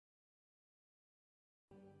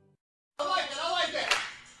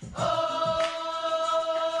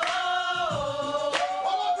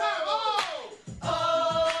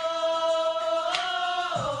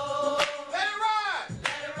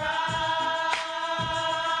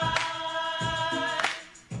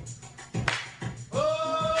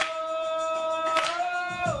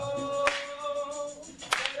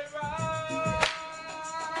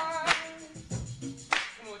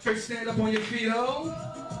stand up on your feet, oh.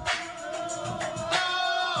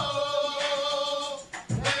 Oh,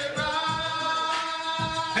 let it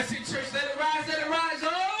rise. That's it, church. Let it rise,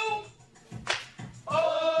 oh. Oh,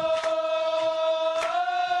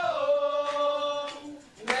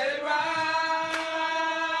 let it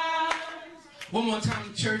rise. One more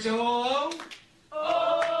time, church, oh.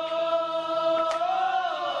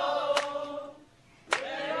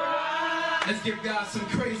 Let's give God some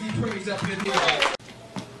crazy praise up in here.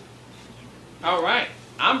 All right.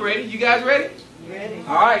 I'm ready. You guys ready? Ready.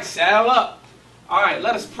 All right. Saddle up. All right.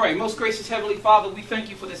 Let us pray. Most gracious Heavenly Father, we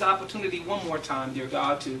thank you for this opportunity one more time, dear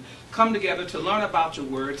God, to come together to learn about your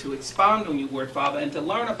word, to expound on your word, Father, and to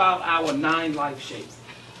learn about our 9 life shapes.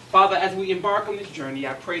 Father, as we embark on this journey,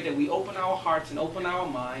 I pray that we open our hearts and open our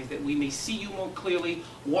minds, that we may see you more clearly,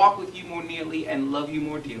 walk with you more nearly, and love you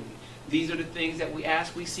more dearly. These are the things that we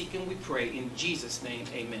ask, we seek, and we pray. In Jesus' name,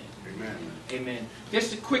 amen. Amen. Amen.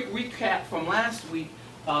 Just a quick recap from last week.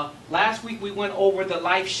 Last week we went over the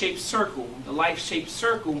LifeShape Circle. The LifeShape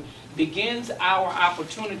Circle begins our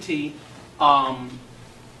opportunity, and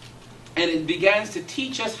it begins to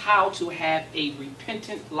teach us how to have a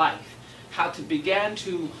repentant life, how to begin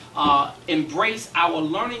to embrace our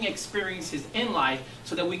learning experiences in life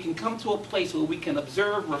so that we can come to a place where we can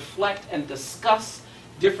observe, reflect, and discuss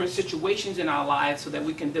different situations in our lives so that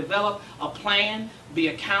we can develop a plan, be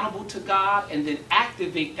accountable to God, and then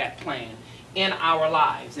activate that plan in our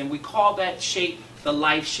lives. And we call that shape the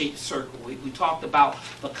LifeShape Circle. We talked about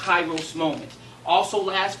the Kairos moment. Also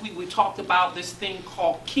last week we talked about this thing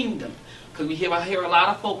called kingdom. Because I hear a lot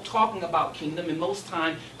of folk talking about kingdom, and most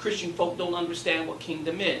time Christian folk don't understand what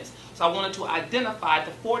kingdom is. So I wanted to identify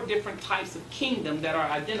the 4 different types of kingdom that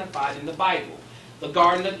are identified in the Bible. The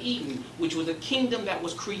Garden of Eden, which was a kingdom that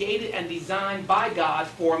was created and designed by God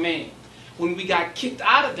for man. When we got kicked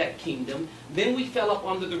out of that kingdom, then we fell up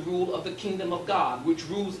under the rule of the kingdom of God, which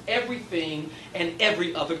rules everything and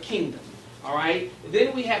every other kingdom. All right?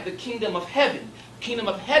 Then we have the kingdom of heaven. The kingdom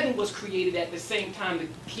of heaven was created at the same time the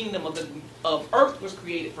kingdom of earth was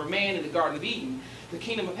created for man in the Garden of Eden. The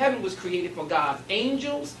kingdom of heaven was created for God's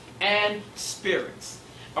angels and spirits.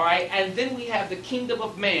 All right, and then we have the kingdom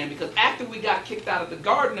of man, because after we got kicked out of the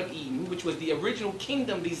Garden of Eden, which was the original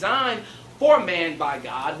kingdom designed for man by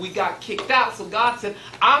God, we got kicked out. So God said,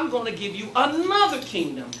 I'm going to give you another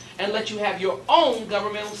kingdom and let you have your own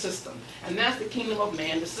governmental system. And that's the kingdom of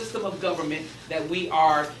man, the system of government that we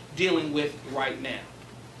are dealing with right now.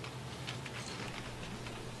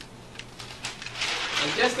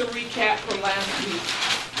 And just a recap from last week,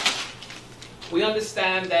 we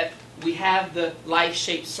understand that we have the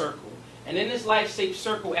LifeShape Circle. And in this LifeShape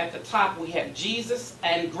Circle, at the top we have Jesus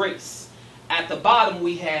and grace. At the bottom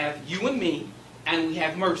we have you and me, and we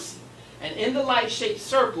have mercy. And in the LifeShape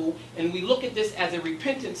Circle, and we look at this as a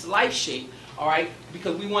repentance life shape, all right,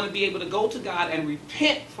 because we want to be able to go to God and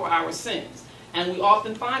repent for our sins. And we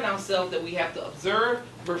often find ourselves that we have to observe,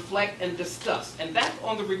 reflect, and discuss. And that's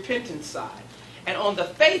on the repentance side. And on the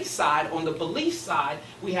faith side, on the belief side,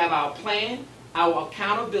 we have our plan, our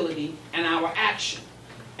accountability, and our action.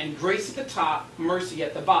 And grace at the top, mercy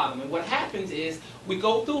at the bottom. And what happens is we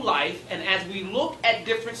go through life, and as we look at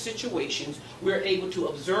different situations, we're able to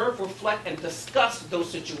observe, reflect, and discuss those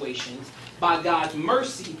situations. By God's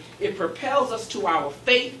mercy, it propels us to our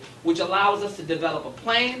faith, which allows us to develop a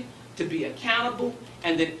plan, to be accountable,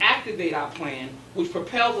 and then activate our plan, which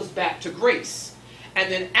propels us back to grace. And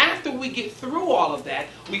then after we get through all of that,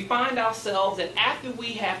 we find ourselves that after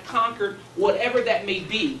we have conquered whatever that may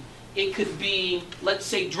be, it could be, let's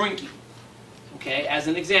say, drinking, okay, as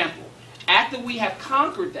an example. After we have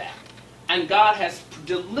conquered that, and God has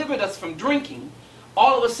delivered us from drinking,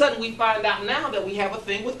 all of a sudden we find out now that we have a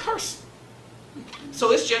thing with cursing. So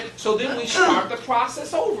then we start the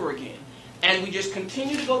process over again. And we just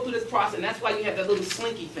continue to go through this process, and that's why you have that little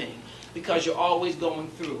slinky thing, because you're always going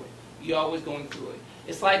through it. You're always going through it.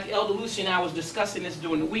 It's like Elder Lucy and I was discussing this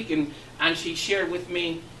during the week, and she shared with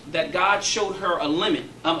me that God showed her a lemon,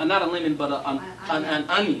 not a lemon, but an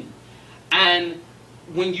onion. And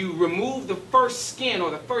when you remove the first skin or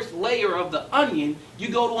the first layer of the onion, you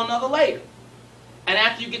go to another layer. And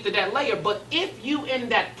after you get to that layer, but if you in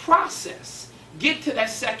that process get to that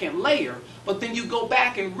second layer, but then you go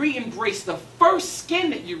back and re-embrace the first skin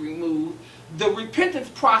that you removed, the repentance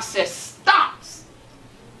process stops.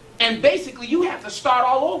 And basically you have to start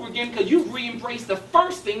all over again because you've re-embraced the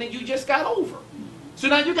first thing that you just got over. So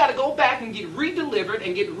now you got to go back and get re-delivered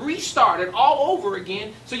and get restarted all over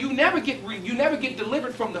again. So you never get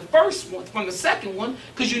delivered from the first one, from the second one,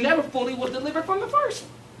 because you never fully was delivered from the first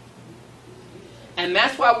one. And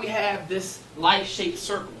that's why we have this life-shaped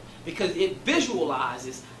circle, because it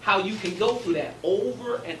visualizes how you can go through that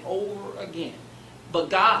over and over again. But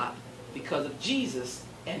God, because of Jesus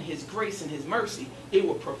and His grace and His mercy, it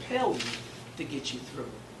will propel you to get you through.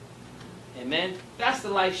 Amen? That's the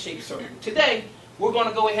LifeShape Circle. Today, we're going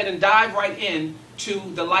to go ahead and dive right in to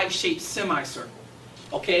the LifeShape Semicircle.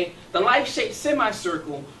 Okay? The LifeShape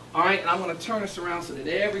Semicircle, all right, and I'm going to turn this around so that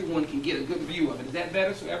everyone can get a good view of it. Is that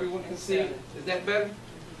better so everyone can see it? Is that better?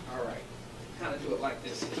 All right. Kind of do it like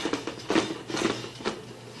this.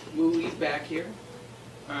 Move these back here.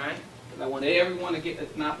 All right? Because I want everyone to get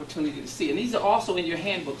an opportunity to see. And these are also in your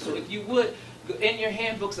handbook. So if you would, in your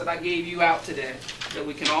handbooks that I gave you out today, that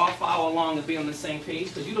we can all follow along and be on the same page,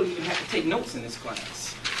 because you don't even have to take notes in this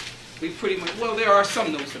class. We pretty much, well, there are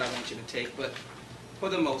some notes that I want you to take, but for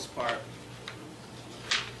the most part,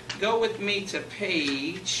 go with me to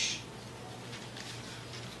page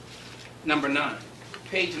number 9.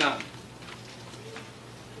 Page 9.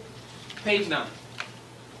 Page 9.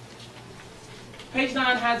 Page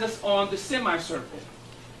 9 has us on the semicircle.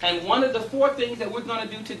 And one of the 4 things that we're going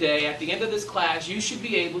to do today, at the end of this class, you should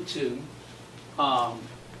be able to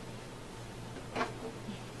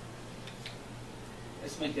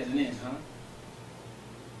let's make that an N, huh?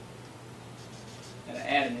 Gotta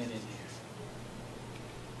add an N in there.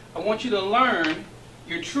 I want you to learn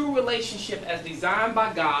your true relationship as designed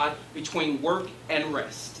by God between work and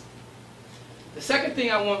rest. The second thing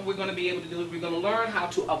we're going to be able to do is we're going to learn how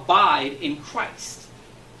to abide in Christ.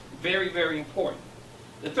 Very, very important.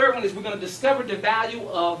 The third one is we're going to discover the value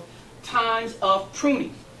of times of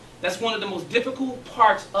pruning. That's one of the most difficult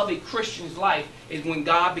parts of a Christian's life, is when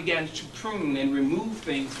God begins to prune and remove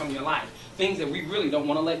things from your life. Things that we really don't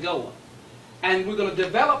want to let go of. And we're going to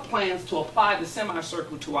develop plans to apply the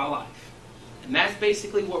semicircle to our life. And that's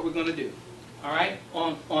basically what we're going to do. All right?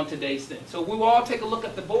 On today's thing. So we will all take a look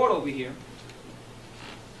at the board over here.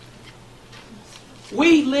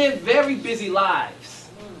 We live very busy lives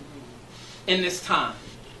in this time.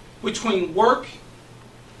 Between work,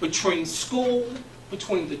 between school,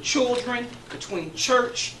 between the children, between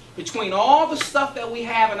church, between all the stuff that we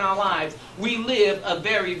have in our lives, we live a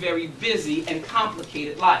very, very busy and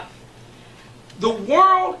complicated life. The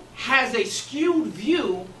world has a skewed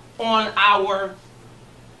view on our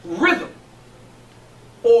rhythm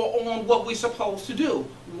or on what we're supposed to do.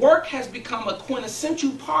 Work has become a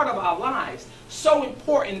quintessential part of our lives, so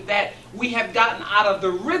important that we have gotten out of the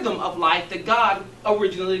rhythm of life that God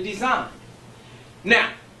originally designed.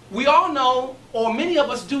 Now, we all know, or many of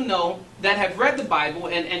us do know, that have read the Bible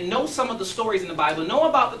and know some of the stories in the Bible, know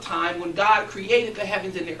about the time when God created the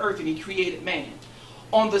heavens and the earth and He created man.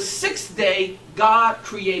 On the 6th day, God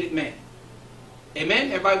created man.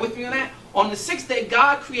 Amen? Everybody with me on that? On the 6th day,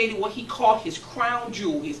 God created what He called His crown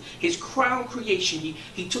jewel, his crown creation.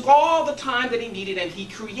 He took all the time that He needed and He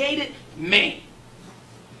created man.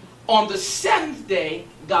 On the 7th day,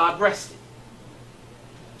 God rested.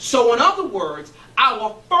 So in other words,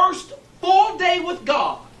 our first full day with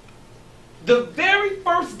God, the very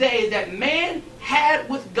first day that man had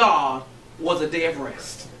with God, was a day of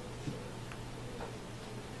rest.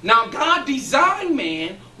 Now God designed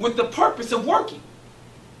man with the purpose of working.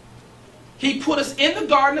 He put us in the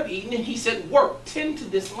Garden of Eden and He said, work, tend to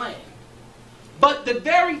this land. But the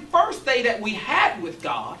very first day that we had with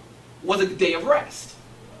God was a day of rest.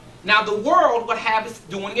 Now the world would have us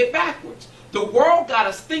doing it backwards. The world got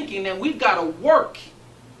us thinking that we've got to work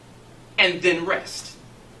and then rest.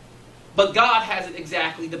 But God has it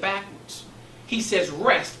exactly the backwards. He says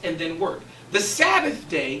rest and then work. The Sabbath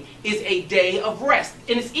day is a day of rest.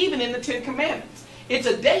 And it's even in the 10 Commandments. It's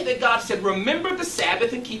a day that God said, remember the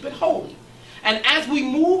Sabbath and keep it holy. And as we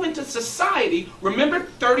move into society, remember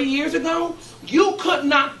 30 years ago, you could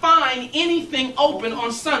not find anything open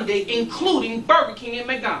on Sunday, including Burger King and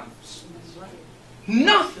McDonald's.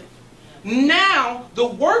 Nothing. Now, the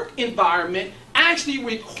work environment actually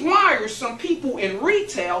requires some people in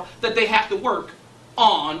retail that they have to work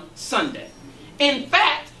on Sunday. In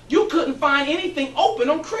fact, you couldn't find anything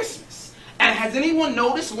open on Christmas. And has anyone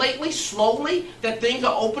noticed lately, slowly, that things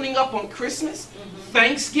are opening up on Christmas?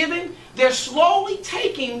 Thanksgiving? They're slowly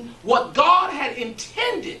taking what God had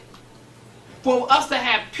intended for us to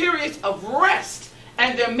have periods of rest,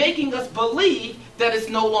 and they're making us believe that it's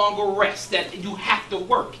no longer rest, that you have to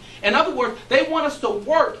work. In other words, they want us to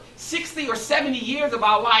work 60 or 70 years of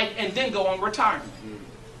our life and then go on retirement.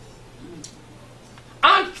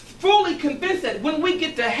 I'm fully convinced that when we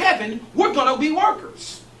get to heaven, we're going to be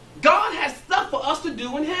workers. God has stuff for us to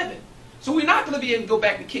do in heaven. So we're not going to be able to go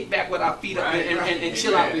back and kick back with our feet up and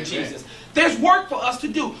chill out with Jesus. There's work for us to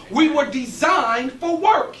do. We were designed for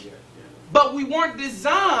work. But we weren't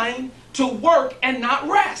designed to work and not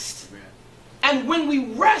rest. And when we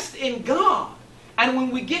rest in God, and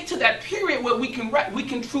when we get to that period where we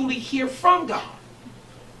can truly hear from God.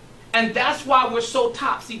 And that's why we're so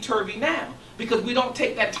topsy-turvy now. Because we don't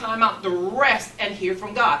take that time out to rest and hear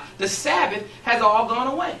from God. The Sabbath has all gone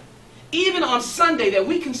away. Even on Sunday, that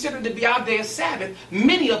we consider to be our day of Sabbath,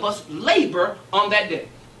 many of us labor on that day.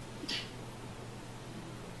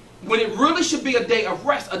 When it really should be a day of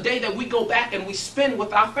rest, a day that we go back and we spend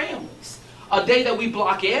with our families. A day that we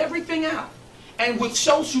block everything out. And with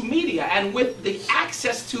social media and with the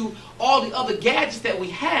access to all the other gadgets that we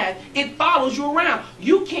had, it follows you around.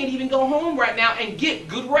 You can't even go home right now and get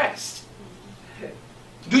good rest.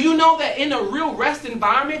 Do you know that in a real rest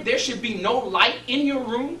environment, there should be no light in your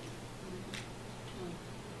room?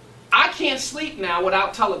 I can't sleep now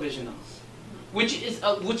without television on, which is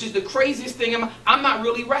the craziest thing. I'm not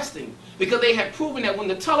really resting, because they have proven that when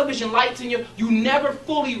the television lights in you never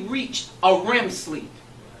fully reach a REM sleep.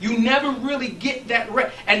 You never really get that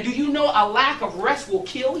rest. And do you know a lack of rest will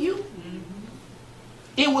kill you? Mm-hmm.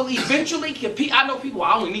 It will eventually kill. I know people,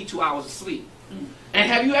 I only need 2 hours of sleep. Mm-hmm. And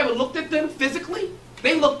have you ever looked at them physically?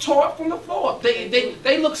 They look tore up from the floor.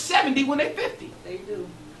 They look 70 when they're 50. They do.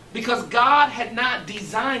 Because God had not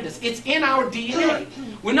designed us. It's in our DNA.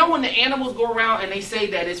 We know when the animals go around and they say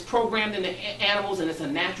that it's programmed in the animals and it's a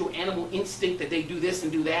natural animal instinct that they do this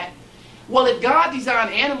and do that. Well, if God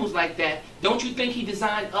designed animals like that, don't you think He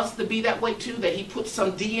designed us to be that way too? That He put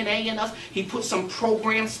some DNA in us, He put some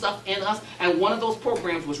programmed stuff in us, and one of those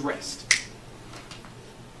programs was rest.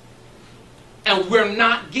 And we're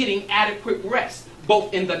not getting adequate rest,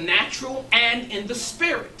 both in the natural and in the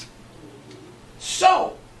spirit.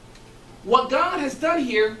 So, what God has done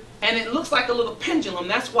here, and it looks like a little pendulum,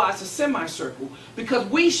 that's why it's a semicircle, because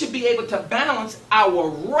we should be able to balance our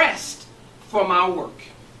rest from our work.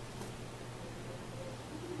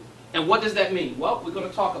 And what does that mean? Well, we're going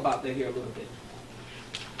to talk about that here a little bit.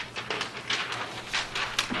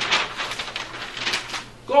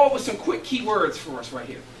 Go over some quick key words for us right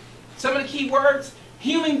here. Some of the key words: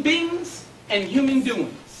 human beings and human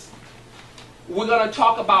doings. We're going to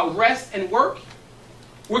talk about rest and work.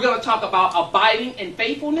 We're going to talk about abiding in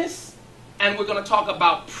faithfulness. And we're going to talk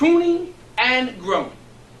about pruning and growing.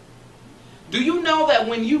 Do you know that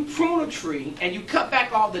when you prune a tree and you cut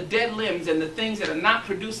back all the dead limbs and the things that are not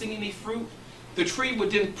producing any fruit, the tree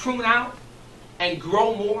would then prune out and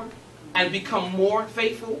grow more and become more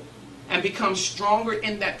faithful and become stronger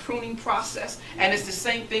in that pruning process? And it's the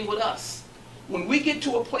same thing with us. When we get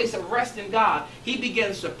to a place of rest in God, He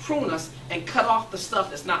begins to prune us and cut off the stuff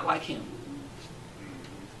that's not like Him.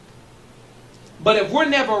 But if we're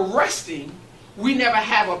never resting, we never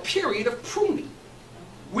have a period of pruning.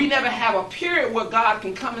 We never have a period where God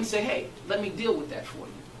can come and say, hey, let me deal with that for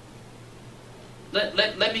you.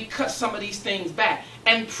 Let me cut some of these things back.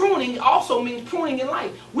 And pruning also means pruning in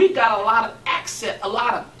life. We've got a lot of access, a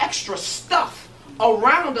lot of extra stuff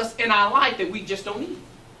around us in our life that we just don't need.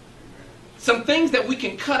 Some things that we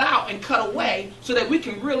can cut out and cut away so that we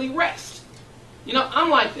can really rest. You know, I'm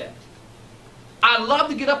like that. I love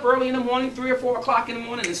to get up early in the morning, 3 or 4 o'clock in the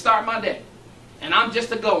morning, and start my day. And I'm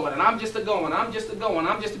just a-going, and I'm just a-going, I'm just a-going,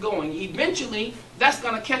 I'm just a-going. Eventually, that's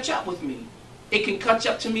going to catch up with me. It can catch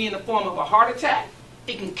up to me in the form of a heart attack.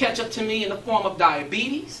 It can catch up to me in the form of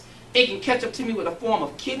diabetes. It can catch up to me with a form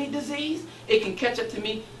of kidney disease. It can catch up to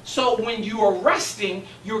me. So when you are resting,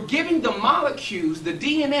 you're giving the molecules, the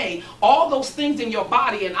DNA, all those things in your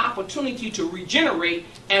body an opportunity to regenerate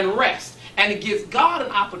and rest. And it gives God an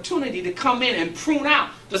opportunity to come in and prune out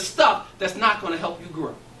the stuff that's not going to help you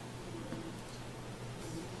grow.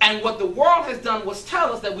 And what the world has done was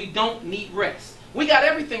tell us that we don't need rest. We got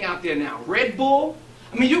everything out there now. Red Bull.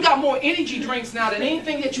 I mean, you got more energy drinks now than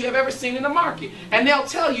anything that you have ever seen in the market. And they'll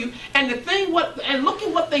tell you, and look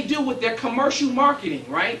at what they do with their commercial marketing,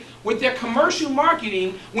 right? With their commercial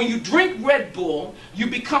marketing, when you drink Red Bull, you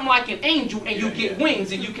become like an angel and you get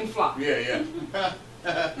wings and you can fly.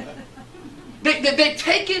 They're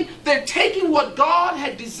taking what God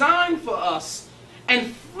had designed for us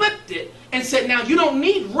and flipped it and said, now you don't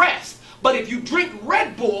need rest, but if you drink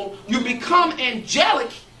Red Bull, you become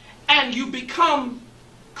angelic and you become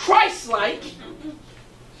Christ-like,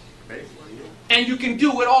 and you can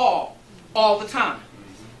do it all the time.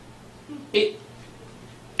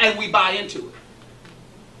 And we buy into it.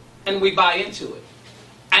 And we buy into it.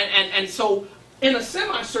 And so in a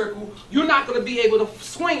semicircle, you're not going to be able to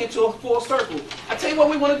swing into a full circle. I tell you what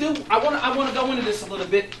we want to do. I want to go into this a little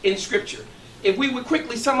bit in Scripture. If we would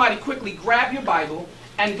somebody quickly grab your Bible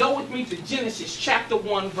and go with me to Genesis chapter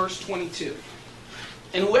 1, verse 22.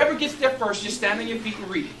 And whoever gets there first, just stand on your feet and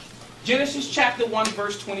read it. Genesis chapter 1,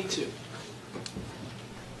 verse 22.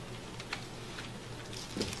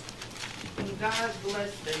 God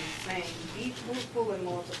blessed them, saying, Be fruitful and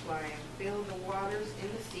multiply, and fill the waters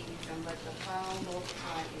in the seas, and let the fowl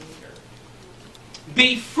multiply in the earth.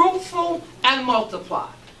 Be fruitful and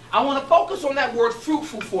multiply. I want to focus on that word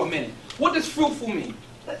fruitful for a minute. What does fruitful mean?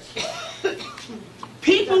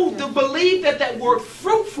 People do believe that that word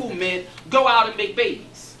fruitful meant go out and make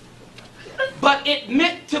babies. But it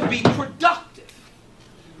meant to be productive.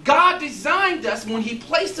 God designed us when he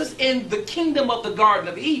placed us in the kingdom of the Garden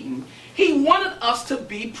of Eden. He wanted us to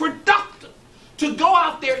be productive, to go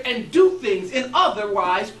out there and do things and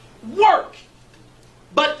otherwise work.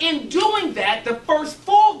 But in doing that, the first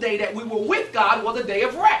full day that we were with God was a day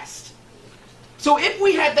of rest. So if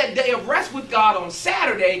we had that day of rest with God on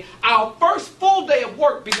Saturday, our first full day of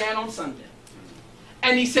work began on Sunday.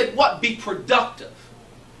 And he said, what? Be productive.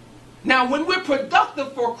 Now, when we're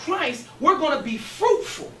productive for Christ, we're going to be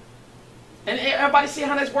fruitful. And everybody see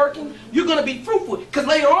how that's working? You're going to be fruitful. Because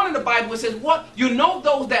later on in the Bible it says what? You know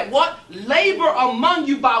those that what? Labor among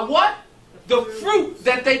you by what? The fruit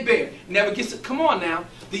that they bear. Never gets it. Come on now.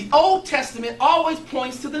 The Old Testament always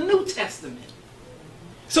points to the New Testament.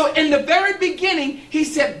 So in the very beginning, he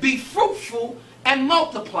said, be fruitful and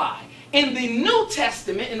multiply. In the New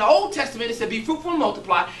Testament, in the Old Testament, it said, be fruitful and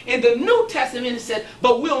multiply. In the New Testament, it said,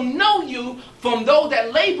 but we'll know you from those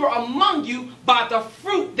that labor among you by the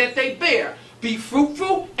fruit that they bear. Be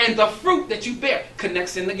fruitful, and the fruit that you bear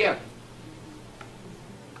connects in together.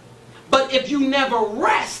 But if you never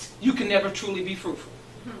rest, you can never truly be fruitful.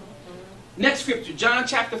 Next scripture, John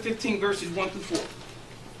chapter 15, verses 1 through 4.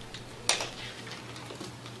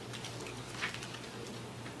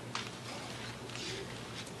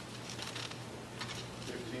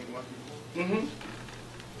 Mm-hmm.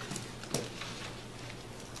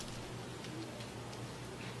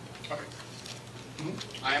 Okay.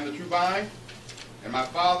 I am the true vine, and my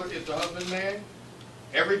Father is the husbandman.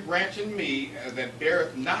 Every branch in me that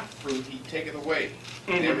beareth not fruit, he taketh away.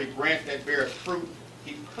 And every branch that beareth fruit,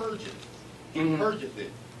 he purgeth. He purgeth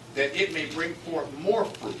it, that it may bring forth more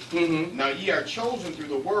fruit. Now ye are chosen through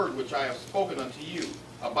the word which I have spoken unto you.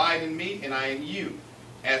 Abide in me, and I in you.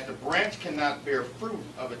 As the branch cannot bear fruit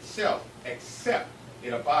of itself, except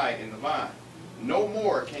it abide in the vine. No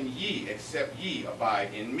more can ye, except ye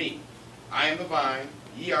abide in me. I am the vine,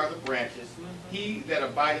 ye are the branches. He that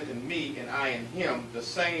abideth in me, and I in him, the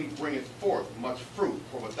same bringeth forth much fruit.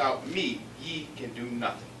 For without me ye can do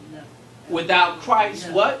nothing. Without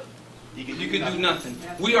Christ, what? You can do nothing.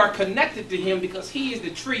 We are connected to him because he is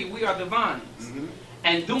the tree, we are the vines.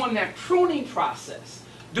 And during that pruning process,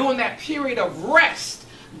 during that period of rest,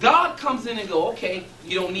 God comes in and goes, okay,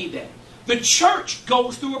 you don't need that. The church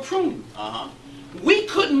goes through a pruning. We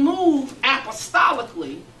couldn't move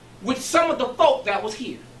apostolically with some of the folk that was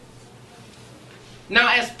here.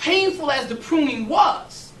 Now, as painful as the pruning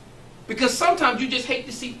was, because sometimes you just hate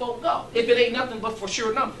to see folk go, if it ain't nothing but for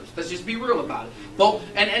sure numbers. Let's just be real about it. Folk,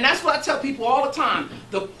 and that's what I tell people all the time.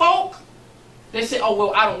 The folk, they say, oh,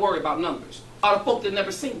 well, I don't worry about numbers, are the folk that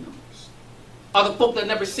never seen numbers. Are the folk that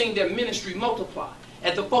never seen their ministry multiply.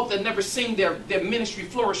 And the folk that never seen their ministry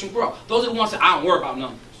flourish and grow. Those are the ones that I don't worry about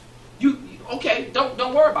numbers. You okay, don't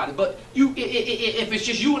worry about it. But you, if it's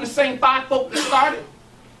just you and the same 5 folk that started,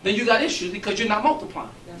 then you got issues because you're not multiplying.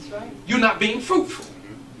 That's right. You're not being fruitful.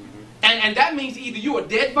 And that means either you're a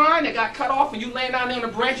dead vine that got cut off and you laying down there on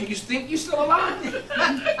a branch and you think you're still alive.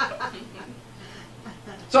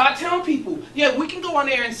 So I tell people, yeah, we can go on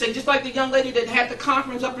there and say, just like the young lady that had the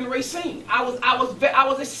conference up in Racine. I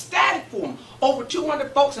was ecstatic for them. Over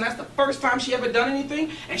 200 folks, and that's the first time she ever done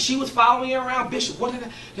anything. And she was following me around, Bishop. What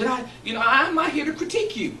did I? You know, I'm not here to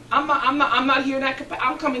critique you. I'm not here in that capacity.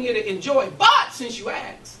 I'm coming here to enjoy. But since you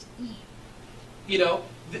asked, you know,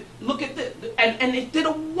 look at this, and they did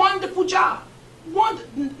a wonderful job.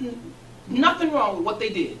 Nothing wrong with what they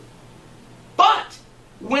did, but.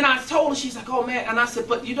 When I told her, she's like, oh man, and I said,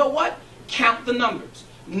 but you know what? Count the numbers.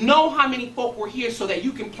 Know how many folk were here so that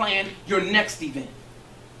you can plan your next event.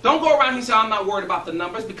 Don't go around and say, I'm not worried about the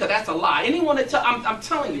numbers, because that's a lie. Anyone that I'm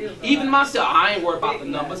telling you, even myself, I ain't worried about the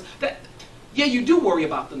numbers. Yeah, you do worry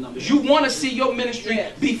about the numbers. You want to see your ministry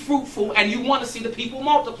be fruitful, and you want to see the people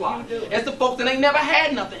multiply. It's the folks that ain't never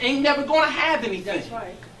had nothing, ain't never going to have anything. That's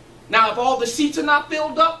right. Now, if all the seats are not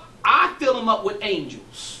filled up, I fill them up with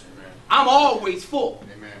angels. I'm always full.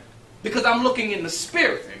 Amen. Because I'm looking in the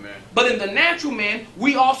spirit. Amen. But in the natural man,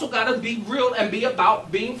 we also got to be real and be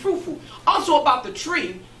about being fruitful. Also about the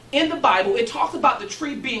tree, in the Bible, it talks about the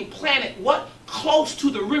tree being planted, what? Close to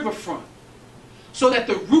the riverfront. So that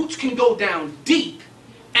the roots can go down deep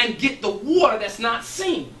and get the water that's not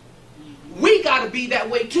seen. We got to be that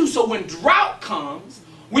way too, so when drought comes,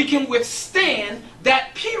 we can withstand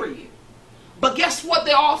that period. But guess what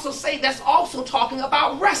they also say? That's also talking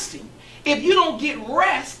about resting. If you don't get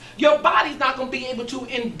rest, your body's not going to be able to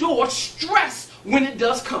endure stress when it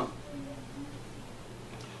does come.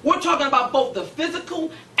 We're talking about both the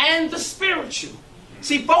physical and the spiritual.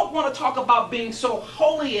 See, folk want to talk about being so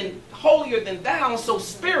holy and holier than thou, so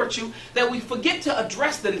spiritual, that we forget to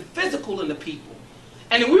address the physical in the people.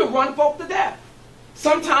 And then we'll run folk to death.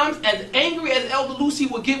 Sometimes, as angry as Elder Lucy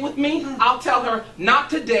will get with me, I'll tell her, not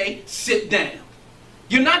today, sit down.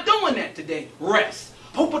 You're not doing that today, rest.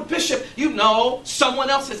 Oh, but Bishop, you know, someone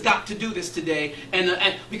else has got to do this today.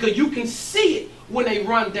 And because you can see it when they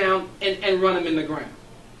run down and run them in the ground.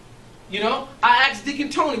 You know, I asked Deacon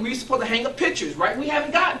Tony, we were supposed to hang up pictures, right? We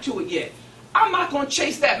haven't gotten to it yet. I'm not going to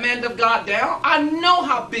chase that man of God down. I know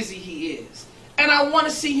how busy he is. And I want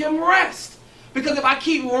to see him rest. Because if I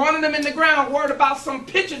keep running him in the ground, worried about some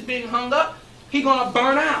pictures being hung up, he's going to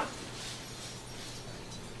burn out.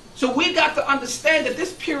 So we've got to understand that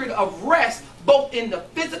this period of rest, both in the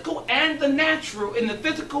physical and the natural, in the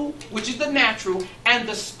physical, which is the natural, and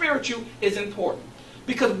the spiritual, is important.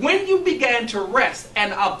 Because when you began to rest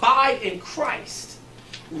and abide in Christ,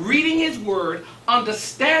 reading His Word,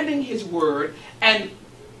 understanding His Word, and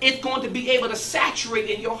it's going to be able to saturate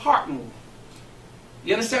in your heart more.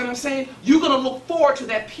 You understand what I'm saying? You're going to look forward to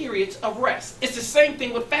that period of rest. It's the same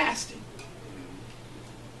thing with fasting.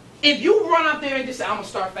 If you run out there and just say, I'm going to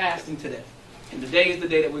start fasting today, and today is the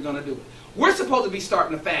day that we're going to do it. We're supposed to be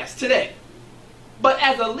starting to fast today. But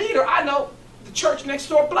as a leader, I know the church next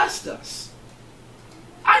door blessed us.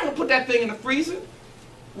 I ain't going to put that thing in the freezer.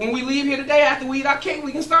 When we leave here today, after we eat our cake,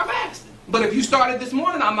 we can start fasting. But if you started this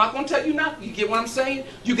morning, I'm not going to tell you nothing. You get what I'm saying?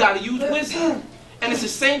 You got to use wisdom. And it's the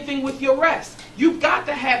same thing with your rest. You've got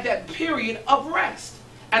to have that period of rest.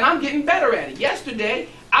 And I'm getting better at it. Yesterday,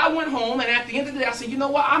 I went home, and at the end of the day, I said, you know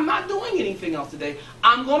what? I'm not doing anything else today.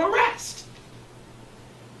 I'm going to rest.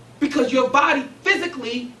 Because your body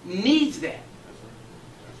physically needs that.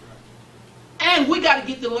 And we got to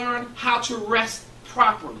get to learn how to rest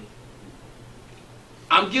properly.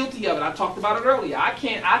 I'm guilty of it. I talked about it earlier. I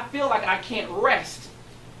feel like I can't rest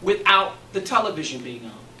without the television being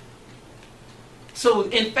on. So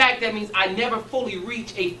in fact, that means I never fully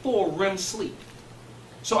reach a full REM sleep.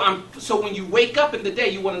 So when you wake up in the day,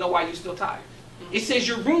 you want to know why you're still tired. It says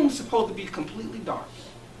your room's supposed to be completely dark.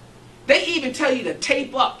 They even tell you to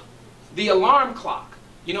tape up the alarm clock,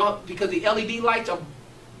 you know, because the LED lights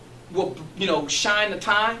will, you know, shine the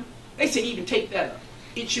time. They say even tape that up.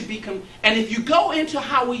 It should be, and if you go into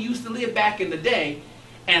how we used to live back in the day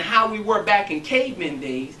and how we were back in caveman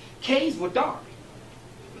days, caves were dark.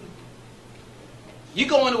 You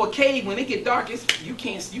go into a cave, when it get dark, you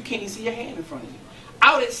can't even see your hand in front of you.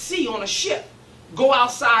 Out at sea on a ship, go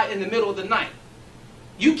outside in the middle of the night.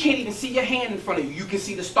 You can't even see your hand in front of you. You can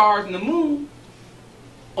see the stars and the moon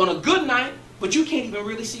on a good night, but you can't even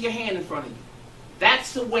really see your hand in front of you.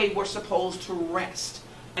 That's the way we're supposed to rest,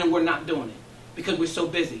 and we're not doing it because we're so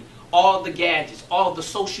busy. All the gadgets, all the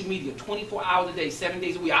social media, 24 hours a day, 7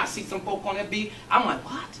 days a week. I see some folk on that beat. I'm like,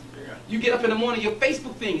 what? Yeah. You get up in the morning, your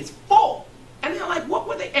Facebook thing is full. And they're like, what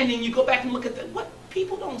were they? And then you go back and look at what?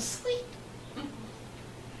 People don't sleep.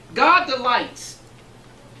 God delights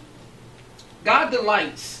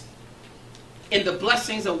in the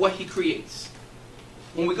blessings of what He creates.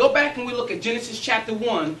 When we go back and we look at Genesis chapter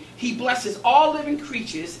 1, He blesses all living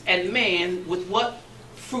creatures and man with what?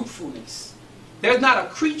 Fruitfulness. There's not a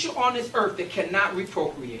creature on this earth that cannot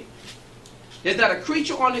reprocreate. There's not a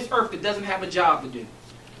creature on this earth that doesn't have a job to do.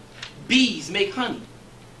 Bees make honey.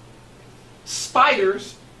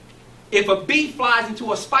 Spiders, if a bee flies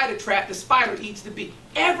into a spider trap, the spider eats the bee.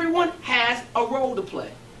 Everyone has a role to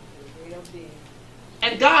play.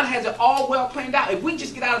 And God has it all well planned out. If we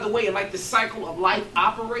just get out of the way and let the cycle of life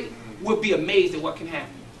operate, we'll be amazed at what can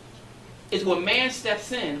happen. It's when man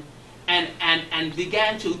steps in and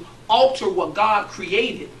began to alter what God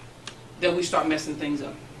created that we start messing things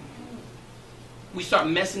up. We start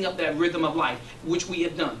messing up that rhythm of life, which we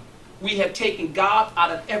have done. We have taken God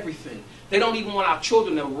out of everything. They don't even want our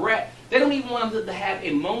children to rest. They don't even want them to have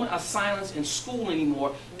a moment of silence in school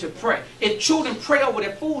anymore to pray. If children pray over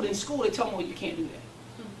their food in school, they tell them, well, you can't do that.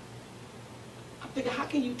 I'm thinking, how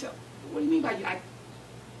can you tell? What do you mean by you?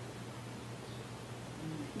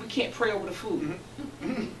 We can't pray over the food.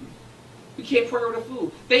 We can't pray over the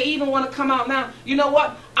food. They even want to come out now. You know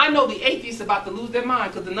what? I know the atheists are about to lose their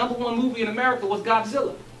mind because the #1 movie in America was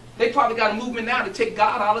Godzilla. They probably got a movement now to take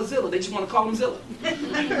God out of Zilla. They just want to call him Zilla.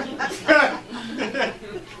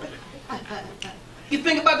 You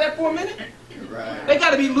think about that for a minute? Right. They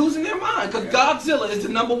got to be losing their mind because Godzilla is the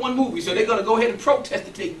 #1 movie. So they're going to go ahead and protest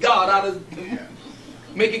to take God out of,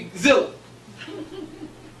 make it Zilla.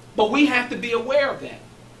 But we have to be aware of that.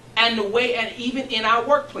 And the way, and even in our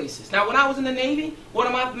workplaces. Now, when I was in the Navy, one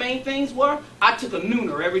of my main things were, I took a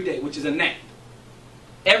nooner every day, which is a nap.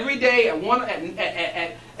 Every day at one, and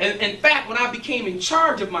in fact, when I became in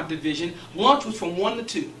charge of my division, lunch was from 1 to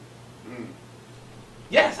 2.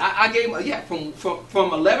 Yes, I gave,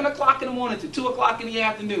 from 11 o'clock in the morning to 2 o'clock in the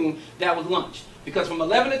afternoon, that was lunch. Because from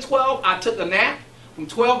 11 to 12, I took a nap. From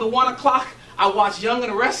 12 to 1 o'clock, I watched Young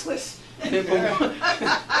and the Restless. And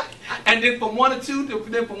then from 1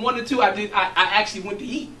 to 2, I actually went to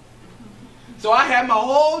eat. So I had my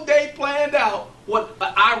whole day planned out.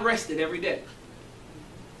 I rested every day.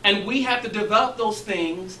 And we have to develop those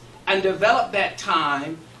things and develop that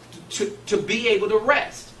time to be able to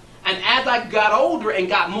rest. And as I got older and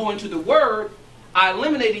got more into the Word, I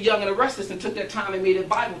eliminated Young and the Restless and took that time and made it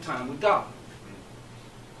Bible time with God.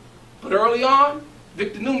 But early on,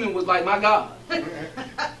 Victor Newman was like my God.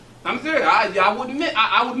 I'm serious.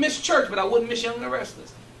 I would miss church, but I wouldn't miss Young and the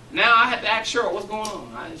Restless. Now I have to ask Cheryl what's going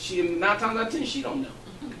on. 9 times out of 10, she don't know.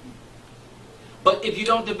 But if you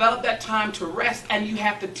don't develop that time to rest, and you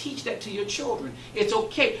have to teach that to your children, it's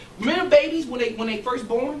okay. Remember babies when they first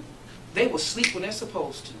born? They will sleep when they're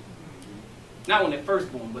supposed to. Not when they're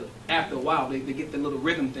first born, but after a while they get the little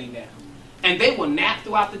rhythm thing down. And they will nap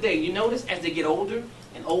throughout the day. You notice as they get older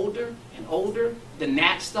and older and older, the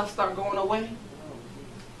nap stuff start going away.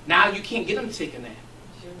 Now you can't get them to take a nap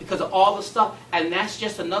because of all the stuff. And that's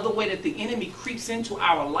just another way that the enemy creeps into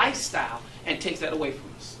our lifestyle and takes that away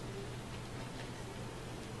from us.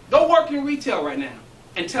 Go work in retail right now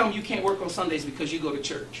and tell them you can't work on Sundays because you go to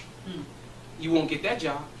church. You won't get that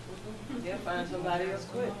job. They'll find somebody else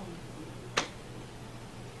quick.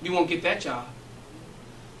 You won't get that job.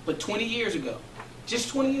 But 20 years ago, just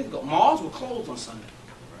 20 years ago, malls were closed on Sunday.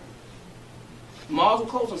 Malls were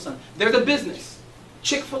closed on Sunday. There's a business,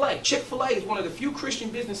 Chick-fil-A. Chick-fil-A is one of the few Christian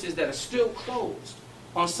businesses that are still closed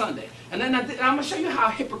on Sunday. And then I'm going to show you how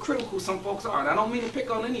hypocritical some folks are. And I don't mean to pick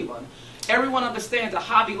on anyone. Everyone understands that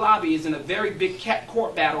Hobby Lobby is in a very big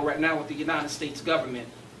court battle right now with the United States government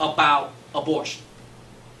about abortion.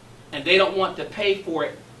 And they don't want to pay for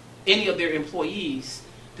it, any of their employees,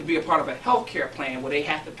 to be a part of a health care plan where they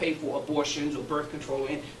have to pay for abortions or birth control,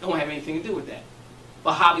 and don't have anything to do with that.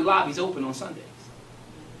 But Hobby Lobby's open on Sundays.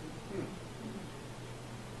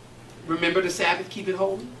 Remember the Sabbath, keep it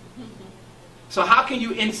holy? So how can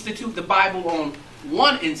you institute the Bible on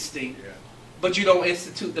one instinct, but you don't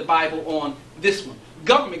institute the Bible on this one?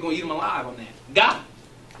 Government going to eat them alive on that. Got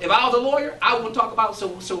it. If I was a lawyer, I wouldn't talk about so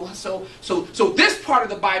this part of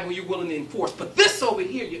the Bible you're willing to enforce, but this over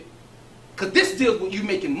here, because this deals with you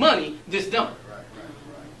making money, this don't.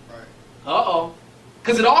 Right. Uh-oh.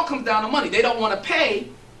 Because it all comes down to money. They don't want to pay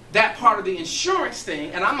that part of the insurance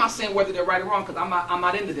thing, and I'm not saying whether they're right or wrong, because I'm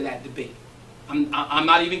not into that debate. I'm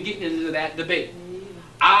not even getting into that debate.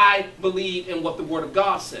 I believe in what the Word of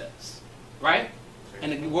God says, right?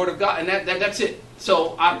 And the Word of God, and that's it.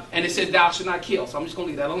 So, and it says thou shalt not kill, so I'm just going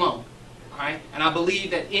to leave that alone. All right? And I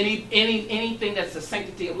believe that anything that's the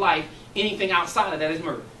sanctity of life, anything outside of that is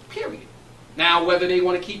murder, period. Now, whether they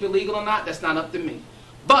want to keep it legal or not, that's not up to me.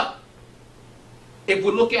 But if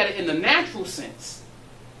we look at it in the natural sense,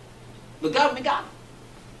 the government got it.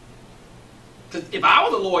 Because if I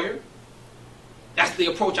was a lawyer, that's the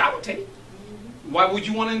approach I would take. Why would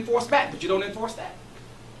you want to enforce that? But you don't enforce that.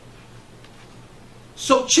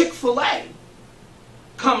 So Chick-fil-A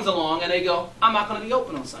comes along and they go, I'm not going to be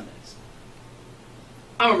open on Sundays.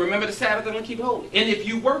 I'm going to remember the Sabbath, I'm going to keep it holy. And if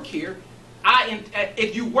you work here, I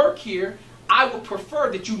would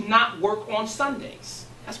prefer that you not work on Sundays.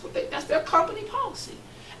 That's their company policy.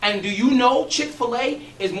 And do you know Chick-fil-A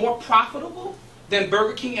is more profitable than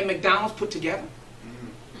Burger King and McDonald's put together?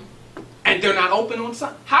 And they're not open on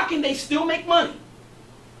Sunday. How can they still make money,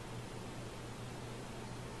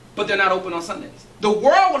 but they're not open on Sundays? The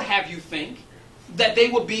world would have you think that they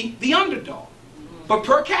would be the underdog. But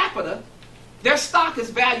per capita, their stock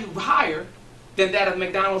is valued higher than that of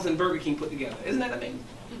McDonald's and Burger King put together. Isn't that amazing?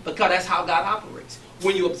 Because that's how God operates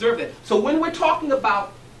when you observe that. So when we're talking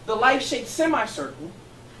about the LifeShape semicircle,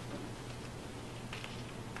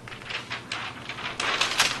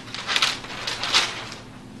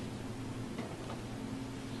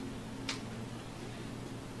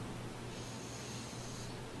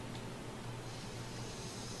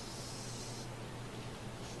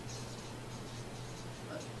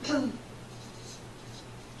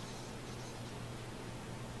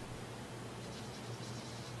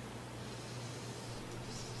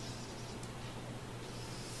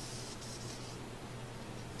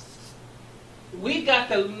 we got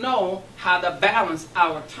to know how to balance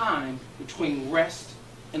our time between rest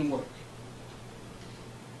and work.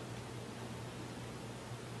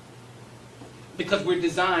 Because we're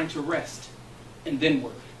designed to rest and then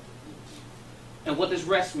work. And what does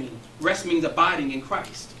rest mean? Rest means abiding in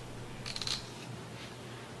Christ.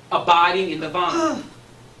 Abiding in the vine.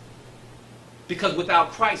 Because without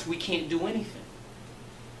Christ, we can't do anything.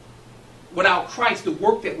 Without Christ, the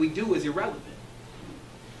work that we do is irrelevant.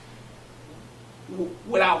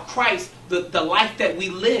 Without Christ, the life that we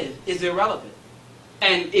live is irrelevant.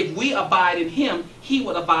 And if we abide in Him, He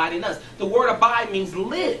will abide in us. The word abide means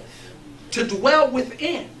live, to dwell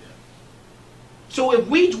within. So if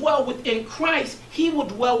we dwell within Christ, He will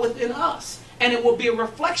dwell within us. And it will be a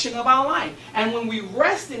reflection of our life. And when we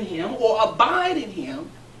rest in Him or abide in Him,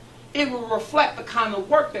 it will reflect the kind of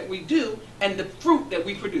work that we do and the fruit that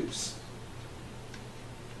we produce.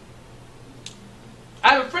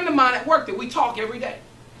 I have a friend of mine at work that we talk every day.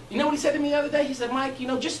 You know what he said to me the other day? He said, Mike, you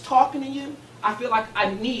know, just talking to you, I feel like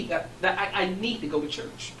I need that I need to go to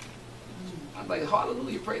church. I'm like,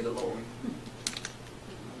 hallelujah, praise the Lord.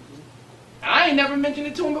 And I ain't never mentioned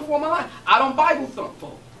it to him before in my life. I don't Bible thump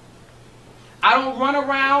folk. I don't run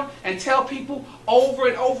around and tell people over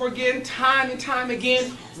and over again, time and time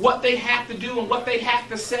again, what they have to do and what they have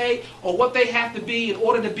to say or what they have to be in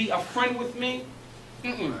order to be a friend with me.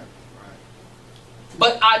 Mm-mm.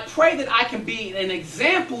 But I pray that I can be an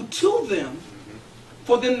example to them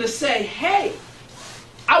for them to say, hey,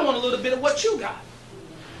 I want a little bit of what you got.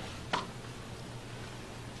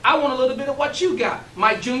 I want a little bit of what you got.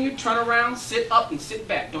 Mike Jr., turn around, sit up, and sit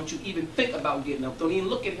back. Don't you even think about getting up. Don't even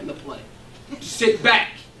look at him to play. Sit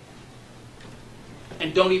back.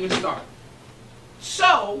 And don't even start.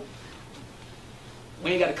 So,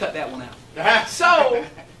 we ain't got to cut that one out. So,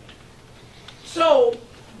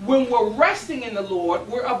 when we're resting in the Lord,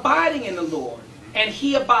 we're abiding in the Lord. And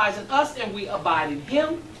He abides in us and we abide in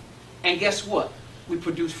Him. And guess what? We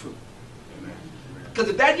produce fruit. Because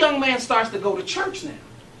if that young man starts to go to church now,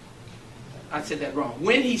 I said that wrong.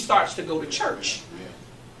 When he starts to go to church,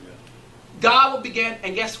 God will begin,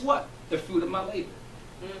 and guess what? The fruit of my labor.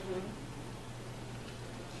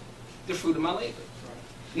 The fruit of my labor.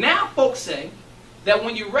 Now folks say that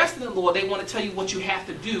when you rest in the Lord, they want to tell you what you have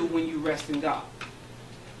to do when you rest in God.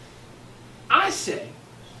 I say,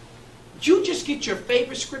 you just get your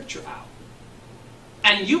favorite scripture out.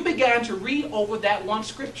 And you began to read over that one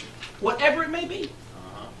scripture, whatever it may be.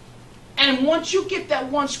 And once you get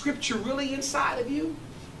that one scripture really inside of you,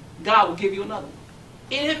 God will give you another one.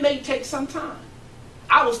 And it may take some time.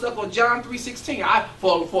 I was stuck on John 3:16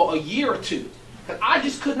 for a year or two. Because I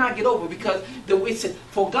just could not get over it, because it said,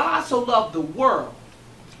 for God so loved the world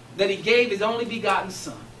that He gave His only begotten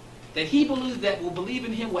Son, that he believes that will believe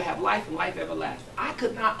in Him will have life and life everlasting. I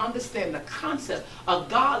could not understand the concept of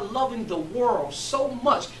God loving the world so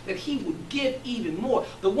much that He would give even more.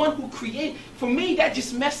 The one who created, for me, that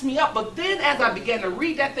just messed me up. But then as I began to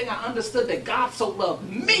read that thing, I understood that God so loved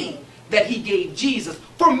me that He gave Jesus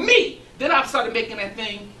for me. Then I started making that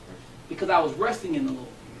thing because I was resting in the Lord.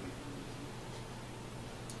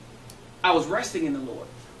 I was resting in the Lord.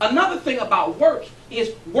 Another thing about work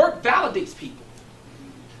is work validates people.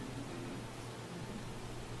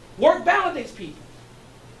 Work validates people.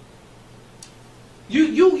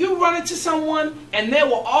 You run into someone and they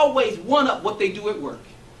will always one-up what they do at work.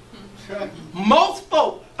 Most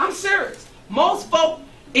folk, I'm serious, most folk,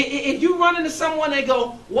 if you run into someone, they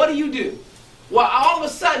go, what do you do? Well, all of a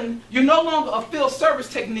sudden, you're no longer a field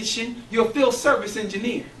service technician, you're a field service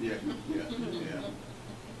engineer. Yeah.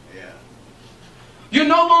 You're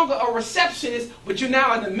no longer a receptionist, but you're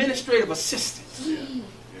now an administrative assistant.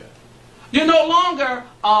 You're no longer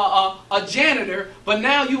a janitor, but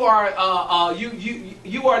now you are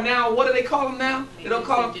you are now, what do they call them now? They don't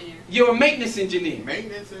call them. You're a maintenance engineer.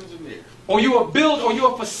 Maintenance engineer. Or you're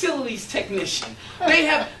a facilities technician. They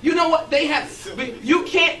have, you know what they have. You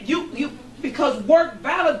can't because work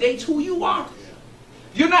validates who you are.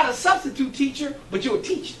 You're not a substitute teacher, but you're a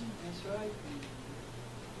teacher. That's right.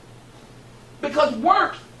 Because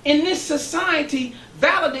work in this society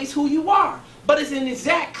validates who you are. But it's in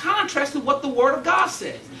exact contrast to what the Word of God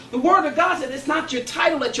says. The Word of God says it's not your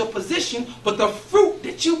title at your position, but the fruit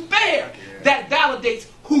that you bear that validates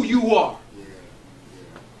who you are.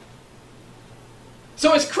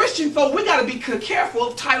 So as Christian folk, we got to be careful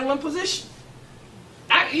of title and position.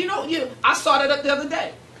 I saw that the other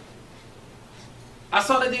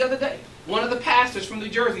day. One of the pastors from New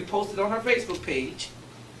Jersey posted on her Facebook page,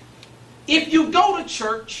 if you go to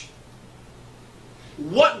church,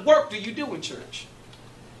 what work do you do in church?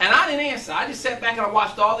 And I didn't answer. I just sat back and I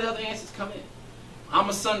watched all the other answers come in. I'm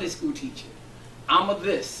a Sunday school teacher. I'm a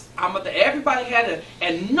this. I'm a that. Everybody had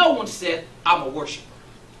and no one said, I'm a worshiper.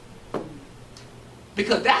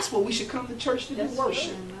 Because that's what we should come to church to do,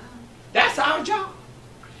 worship. That's our job.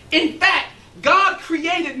 In fact, God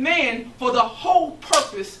created man for the whole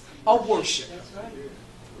purpose of worship. That's right.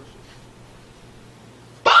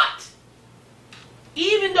 But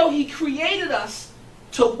even though he created us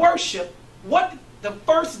to worship, what the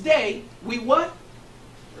first day we what?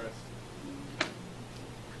 Rest.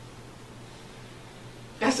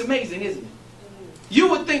 That's amazing, isn't it? You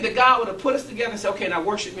would think that God would have put us together and said, okay, now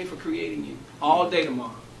worship me for creating you all day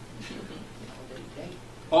tomorrow.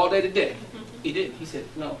 All day today. He didn't. He said,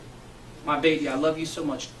 no, my baby, I love you so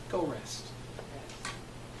much. Go rest.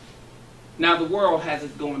 Now the world has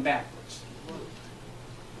it going backwards.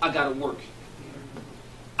 I got to work.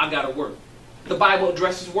 I got to work. The Bible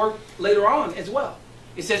addresses work later on as well.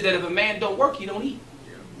 It says that if a man don't work, he don't eat.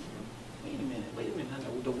 Wait a minute. I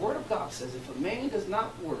know the Word of God says if a man does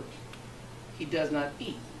not work, he does not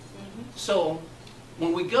eat. So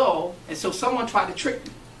when we go, and so someone tried to trick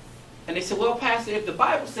me. And they said, well, Pastor, if the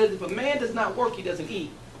Bible says if a man does not work, he doesn't eat.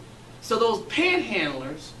 So those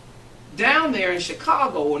panhandlers down there in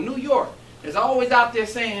Chicago or New York, there's always out there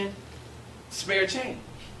saying, spare change.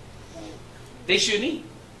 They shouldn't eat.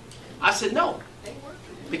 I said, no,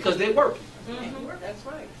 because they're working. That's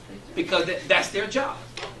right. Because that's their job.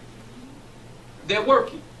 They're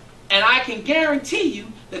working. And I can guarantee you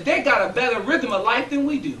that they got a better rhythm of life than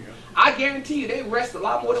we do. I guarantee you they rest a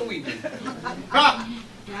lot more than we do.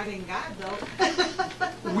 Not in God,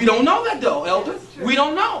 though. We don't know that though, Elder. We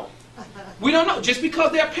don't know. We don't know. Just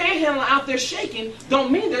because they're panhandling out there shaking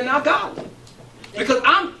don't mean they're not godly. Because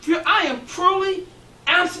I am truly,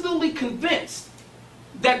 absolutely convinced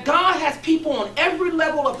that God has people on every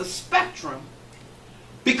level of the spectrum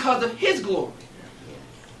because of His glory.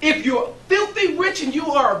 If you're filthy rich and you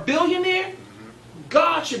are a billionaire,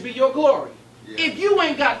 God should be your glory. If you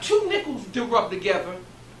ain't got two nickels to rub together,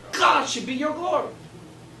 God should be your glory.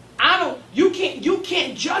 You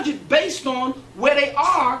can't judge it based on where they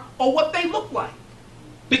are or what they look like.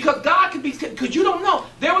 Because God could be, because you don't know.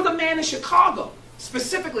 There was a man in Chicago,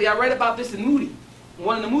 specifically, I read about this in Moody,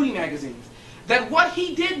 one of the Moody magazines, that what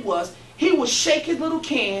he did was, he would shake his little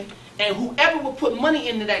can, and whoever would put money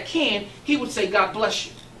into that can, he would say, God bless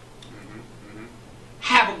you.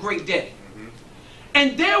 Have a great day.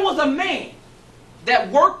 And there was a man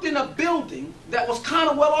that worked in a building that was kind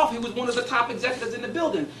of well off. He was one of the top executives in the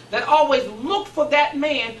building that always looked for that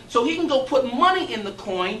man so he can go put money in the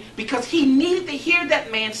coin because he needed to hear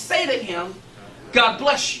that man say to him, God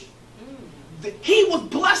bless you. He was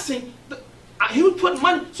blessing. He would put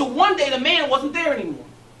money. So one day the man wasn't there anymore.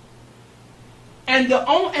 And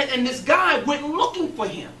this guy went looking for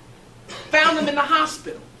him. Found him in the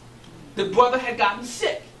hospital. The brother had gotten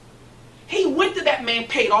sick. He went to that man,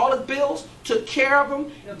 paid all his bills, took care of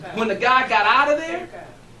him. When the guy got out of there,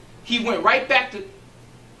 he went right back to,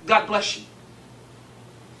 God bless you.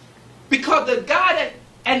 Because the guy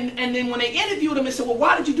and then when they interviewed him and said, well,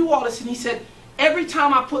 why did you do all this? And he said, every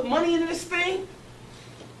time I put money into this thing,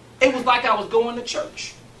 it was like I was going to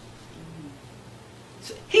church.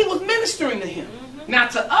 So he was ministering to him. Now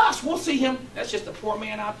to us, we'll see him, that's just a poor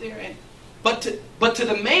man out there. But to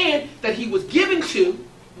the man that he was given to,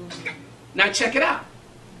 now check it out.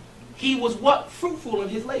 He was what? Fruitful in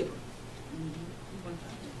his labor.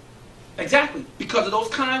 Exactly. Because of those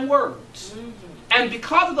kind words. And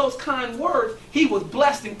because of those kind words, he was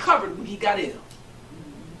blessed and covered when he got ill.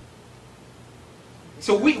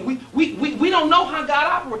 So we don't know how God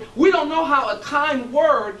operates. We don't know how a kind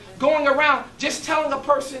word going around just telling a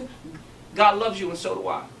person, God loves you and so do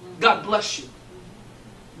I. God bless you.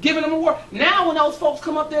 Giving them a word. Now when those folks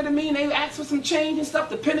come up there to me and they ask for some change and stuff,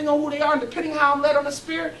 depending on who they are and depending how I'm led on the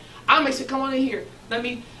Spirit, I may say, come on in here.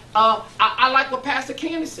 I like what Pastor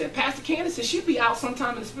Candace said. Pastor Candace said she'd be out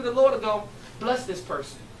sometime in the Spirit of the Lord to go, bless this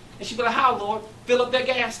person. And she'd be like, how, Lord? Fill up their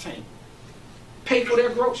gas tank. Pay for their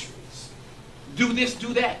groceries. Do this,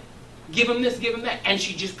 do that. Give them this, give them that. And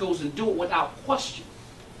she just goes and do it without question.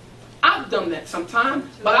 I've done that sometimes,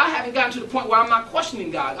 but I haven't gotten to the point where I'm not questioning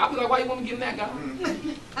God. I'll be like, why you want me to give him that,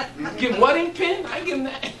 God? Give him what ink pen? I ain't give him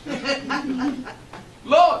that.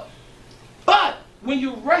 Lord. But when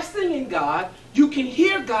you're resting in God, you can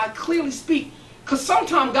hear God clearly speak. Because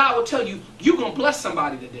sometimes God will tell you, you're going to bless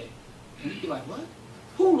somebody today. And you'll be like, what?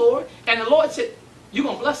 Who, Lord? And the Lord said, you're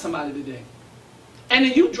going to bless somebody today. And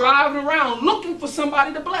then you driving around looking for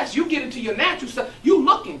somebody to bless. You get into your natural stuff. You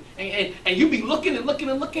looking. And you be looking and looking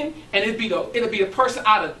and looking. And it'll be the person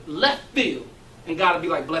out of left field. And God will be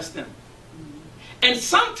like, bless them. And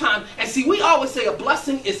sometimes, and see, we always say a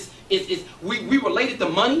blessing is we relate it to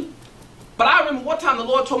money. But I remember one time the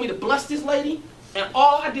Lord told me to bless this lady. And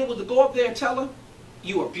all I did was to go up there and tell her,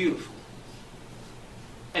 you are beautiful.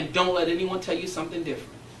 And don't let anyone tell you something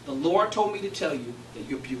different. the Lord told me to tell you that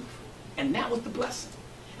you're beautiful. And that was the blessing.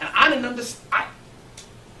 And I didn't understand.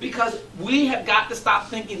 Because we have got to stop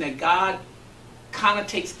thinking that God kind of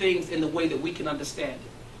takes things in the way that we can understand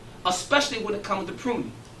it. Especially when it comes to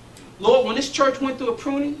pruning. Lord, when this church went through a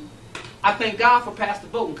pruning, I thank God for Pastor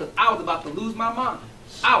Bolton, because I was about to lose my mind.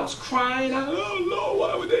 I was crying out, oh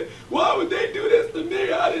Lord, why would they do this to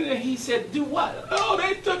me? And he said, do what? Oh,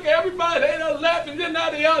 they took everybody, they done left, and then now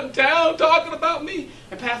they out in town talking about me.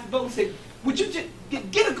 And Pastor Bolton said, would you just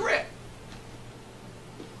get a grip?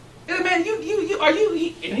 And man, and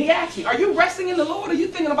he asked me, are you resting in the Lord, or are you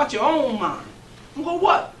thinking about your own mind? I'm going,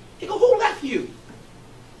 what? He go, who left you?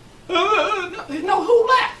 No, who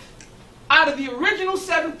left? Out of the original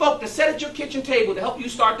 7 folk that sat at your kitchen table to help you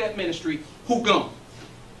start that ministry, who gone?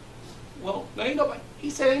 Well, there ain't nobody. He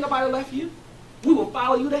said, ain't nobody left you. We will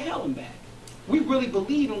follow you to hell and back. We really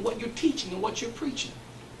believe in what you're teaching and what you're preaching.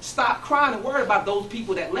 Stop crying and worry about those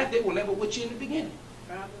people that left. They were never with you in the beginning.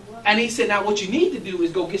 And he said, now what you need to do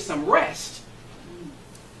is go get some rest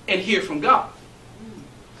and hear from God.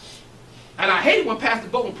 And I hate it when Pastor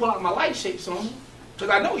Bolton pull out my LifeShape song, because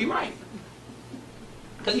I know he's right.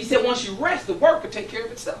 Because he said once you rest, the work will take care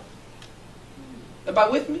of itself.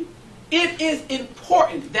 Everybody with me? It is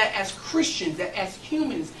important that as Christians, that as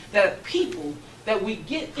humans, that as people, that we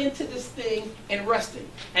get into this thing and resting.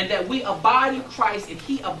 And that we abide in Christ and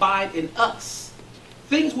he abide in us.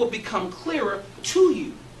 Things will become clearer to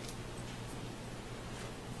you.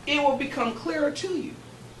 It will become clearer to you.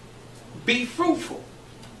 Be fruitful.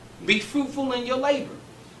 Be fruitful in your labor.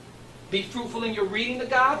 Be fruitful in your reading to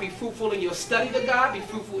God. Be fruitful in your study to God. Be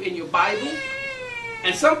fruitful in your Bible.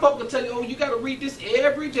 And some folk will tell you, oh, you got to read this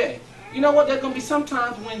every day. You know what? There's going to be some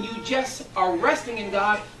times when you just are resting in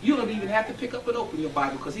God, you don't even have to pick up and open your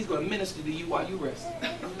Bible, because he's going to minister to you while you rest.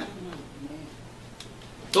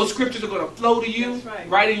 Those scriptures are going to flow to you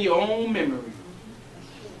right in your own memory.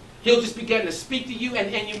 He'll just begin to speak to you.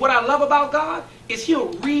 And what I love about God is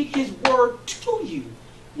he'll read his word to you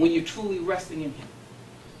when you're truly resting in him.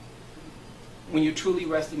 When you're truly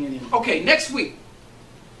resting in him. Okay, next week.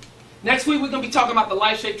 Next week we're going to be talking about the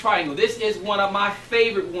life-shaped triangle. This is one of my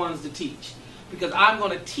favorite ones to teach, because I'm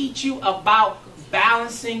going to teach you about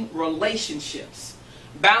balancing relationships.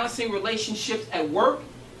 Balancing relationships at work,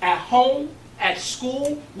 at home, at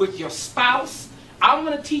school, with your spouse. I'm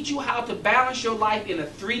going to teach you how to balance your life in a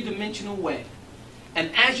 3-dimensional way. And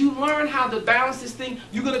as you learn how to balance this thing,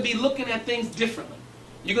 you're going to be looking at things differently.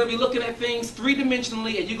 You're going to be looking at things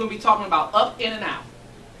 3-dimensionally, and you're going to be talking about up, in, and out.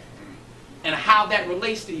 And how that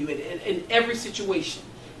relates to you in every situation.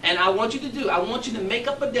 And I want you to make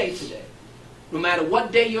up a day today. No matter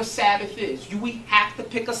what day your Sabbath is. We have to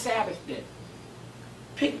pick a Sabbath day.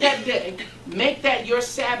 Pick that day, make that your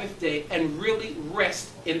Sabbath day, and really rest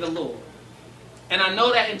in the Lord. And I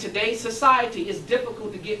know that in today's society, it's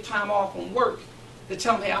difficult to get time off from work to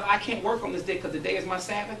tell them, hey, I can't work on this day because the day is my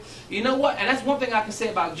Sabbath. You know what? And that's one thing I can say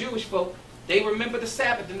about Jewish folk. They remember the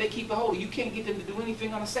Sabbath and they keep it holy. You can't get them to do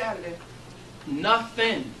anything on a Saturday.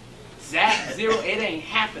 Nothing. Zero. It ain't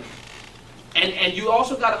happening. And you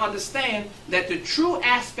also got to understand that the true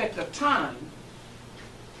aspect of time,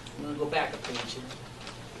 I'm going to go back a page here,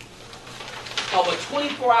 of a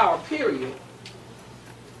 24-hour period,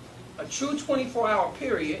 a true 24-hour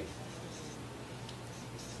period,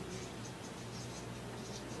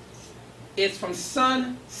 is from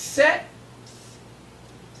sunset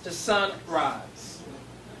to sunrise.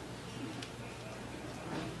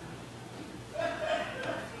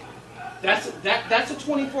 That's a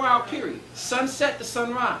 24-hour period. Sunset to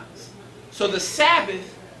sunrise. So the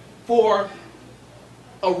Sabbath for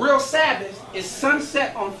a real Sabbath is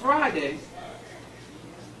sunset on Friday.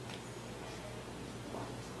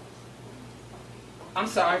 I'm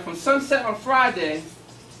sorry, from sunset on Friday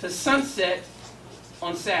to sunset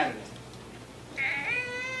on Saturday.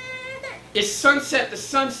 It's sunset to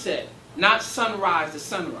sunset, not sunrise to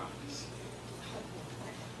sunrise.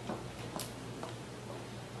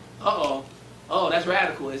 Uh-oh. Oh, that's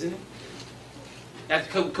radical, isn't it? That's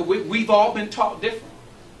because we've all been taught different.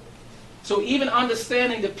 So even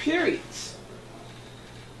understanding the periods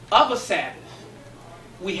of a Sabbath,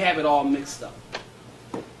 we have it all mixed up.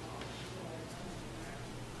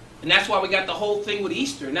 And that's why we got the whole thing with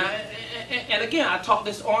Easter. Now, and again, I taught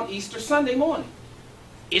this on Easter Sunday morning.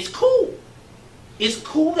 It's cool. It's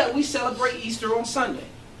cool that we celebrate Easter on Sunday.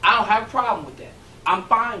 I don't have a problem with that. I'm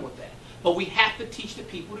fine with that. But we have to teach the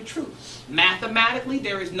people the truth. Mathematically,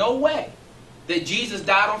 there is no way that Jesus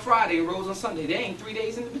died on Friday and rose on Sunday. There ain't 3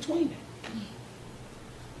 days in between that.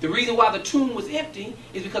 The reason why the tomb was empty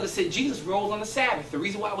is because it said Jesus rose on the Sabbath. The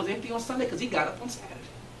reason why it was empty on Sunday because he got up on Saturday.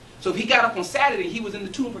 So if he got up on Saturday, he was in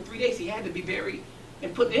the tomb for 3 days, he had to be buried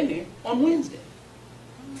and put in there on Wednesday.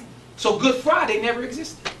 So Good Friday never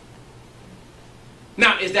existed.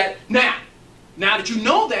 Now, now that you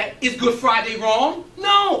know that, is Good Friday wrong?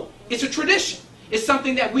 No. It's a tradition. It's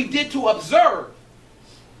something that we did to observe.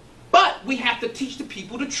 But we have to teach the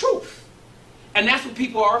people the truth. And that's what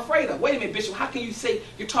people are afraid of. Wait a minute, Bishop, how can you say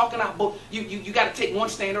you're talking out both? You got to take one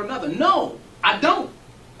stand or another. No, I don't.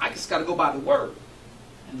 I just got to go by the word.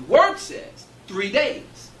 And the word says 3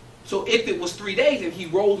 days. So if it was 3 days and he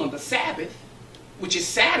rose on the Sabbath, which is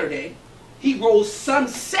Saturday, he rose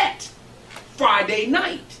sunset Friday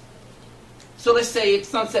night. So let's say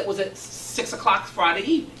sunset was at 6 o'clock Friday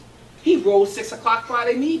evening. He rose 6 o'clock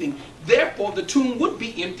Friday evening. Therefore, the tomb would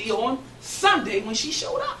be empty on Sunday when she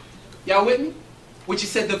showed up. Y'all with me? Which is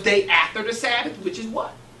said the day after the Sabbath, which is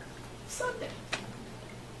what? Sunday.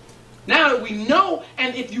 Now that we know,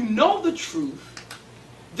 and if you know the truth,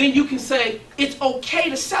 then you can say it's okay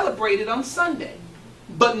to celebrate it on Sunday.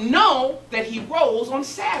 But know that he rose on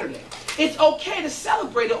Saturday. It's okay to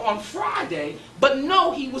celebrate it on Friday, but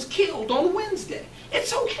know he was killed on Wednesday.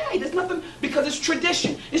 It's okay. There's nothing, because it's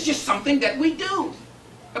tradition. It's just something that we do.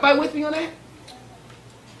 Everybody with me on that?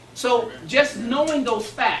 So just knowing those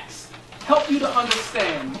facts help you to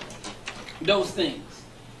understand those things.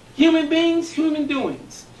 Human beings, human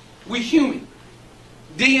doings. We're human.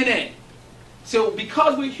 DNA. So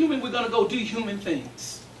because we're human, we're going to go do human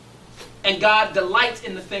things. And God delights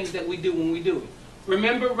in the things that we do when we do it.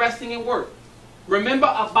 Remember resting in work. Remember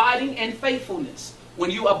abiding in faithfulness.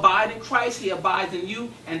 When you abide in Christ, he abides in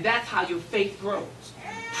you, and that's how your faith grows.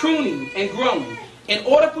 Pruning and growing. In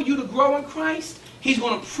order for you to grow in Christ, he's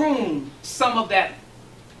going to prune some of that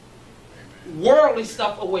worldly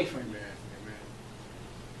stuff away from you.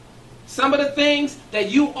 Some of the things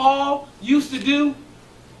that you all used to do,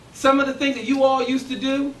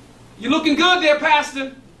 you're looking good there,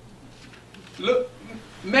 Pastor. Look,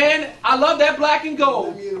 man, I love that black and gold.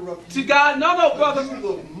 Let me interrupt you. To God, no, brother. You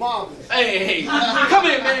look marvelous. Hey, come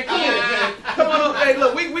here, man. Come here, man. Come on, hey,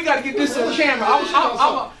 look, we got to get this on camera. I'm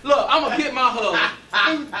gonna get my hug.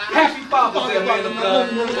 Happy Father's Day, man of God.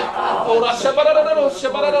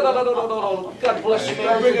 God bless you,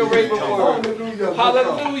 man. Bring a raven word.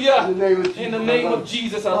 Hallelujah. In the name of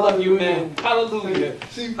Jesus, I love you, man. Hallelujah.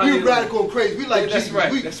 See, we're radical and crazy. We like That's Jesus.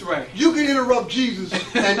 right. That's right. You can interrupt Jesus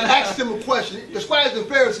and ask him a question. The scribes and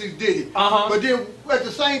Pharisees did it. But then at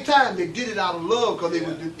the same time, they did it out of love because they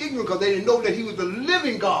were ignorant, because they didn't know that he was the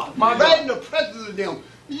living God. Right in the presence of them.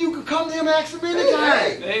 You could come to him and ask him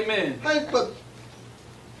anytime. Amen. Hey, but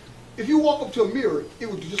if you walk up to a mirror, it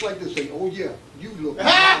would just like this, say, oh yeah, you look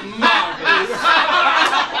marvelous.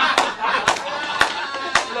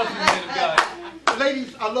 Love you, man of God.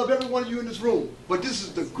 Ladies, I love every one of you in this room, but this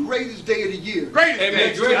is the greatest day of the year. Greatest.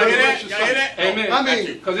 Amen. Y'all hear that? Y'all hear that? Amen. I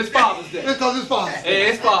mean, because it's Father's Day. It's because it's Father's Day.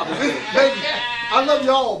 Hey, it's Father's Day. Ladies, I love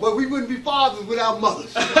y'all, but we wouldn't be fathers without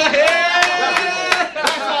mothers. That's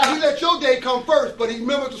why he let your day come first, but he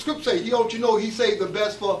remember what the script say. He don't you know he saved the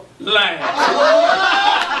best for Last.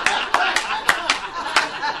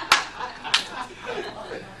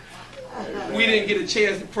 We didn't get a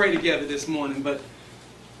chance to pray together this morning, but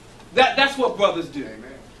that's what brothers do.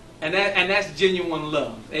 Amen. And that's genuine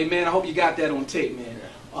love. Amen. I hope you got that on tape, man.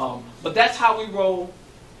 But that's how we roll.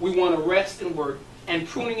 We want to rest and work and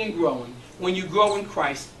pruning and growing. When you grow in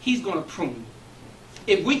Christ, he's going to prune you.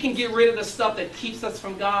 If we can get rid of the stuff that keeps us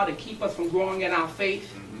from God and keep us from growing in our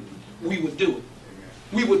faith, we would do it.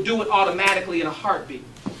 We would do it automatically in a heartbeat.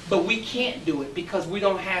 But we can't do it because we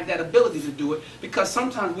don't have that ability to do it, because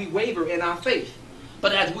sometimes we waver in our faith.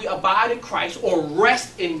 But as we abide in Christ or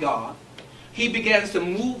rest in God, he begins to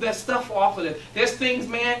move that stuff off of it. There's things,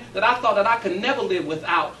 man, that I thought that I could never live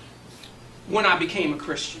without when I became a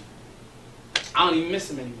Christian. I don't even miss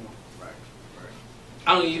them anymore.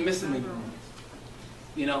 I don't even miss them anymore.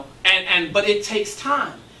 You know, but it takes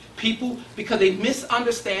time. People, because they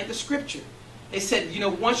misunderstand the scripture. They said, you know,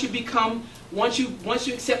 once you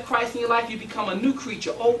accept Christ in your life, you become a new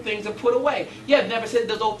creature. Old things are put away. Yeah, it never said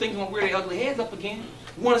those old things won't rear their ugly heads up again.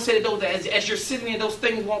 You want to say that those, as you're sitting there, those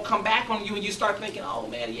things won't come back on you, and you start thinking, oh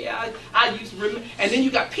man, yeah, I used to remember. And then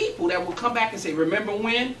you got people that will come back and say, remember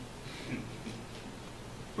when?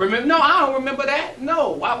 Remember? No, I don't remember that. No,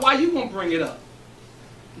 why you gonna bring it up?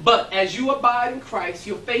 But as you abide in Christ,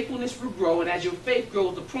 your faithfulness will grow, and as your faith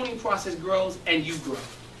grows, the pruning process grows, and you grow.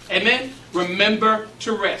 Amen? Remember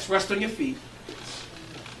to rest. Rest on your feet.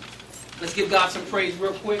 Let's give God some praise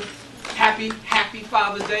real quick. Happy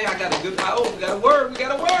Father's Day. I got a good, oh, we got a word. We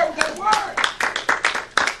got a word. We got a word.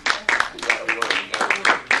 We got a word. We got a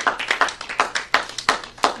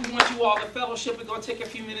word. we want you all to fellowship. We're going to take a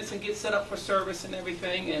few minutes and get set up for service and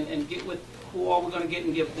everything, and get with who all we're going to get,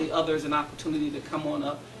 and give the others an opportunity to come on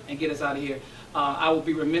up and get us out of here. I would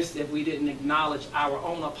be remiss if we didn't acknowledge our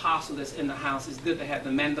own apostle that's in the house. It's good to have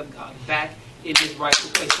the man of God back in his rightful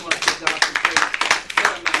place. I want to give God some praise for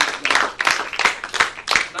the man of God.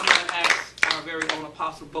 And I'm going to ask our very own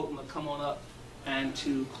Apostle Bolton to come on up and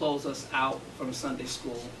to close us out from Sunday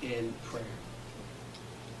school in prayer.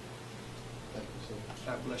 Thank you, sir.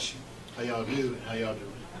 God bless you. How y'all doing? How y'all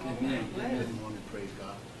doing? Amen. Good morning, praise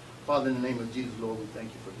God. Father, in the name of Jesus, Lord, we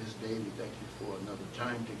thank you for this day. We thank you for another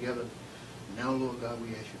time together. Now, Lord God, we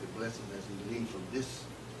ask you to bless us as we leave from this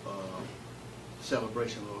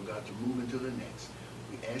celebration, Lord God, to move into the next.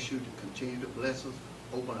 We ask you to continue to bless us,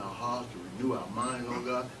 open our hearts, to renew our mind, Lord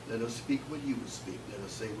God. Let us speak what you would speak. Let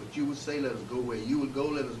us say what you would say. Let us go where you would go.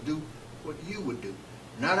 Let us do what you would do.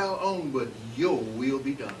 Not our own, but your will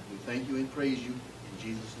be done. We thank you and praise you in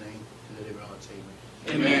Jesus' name. And let every heart say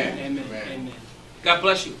amen. Amen. Amen. Amen. Amen. God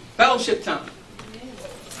bless you. Fellowship time.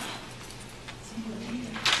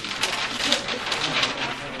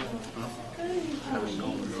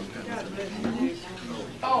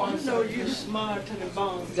 Oh, I know you're smart to the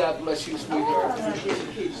bone. God bless you, sweetheart.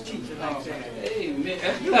 Kids teaching like that.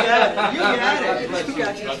 Amen. You got it. You got it. God bless You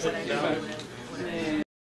got you. it. Man.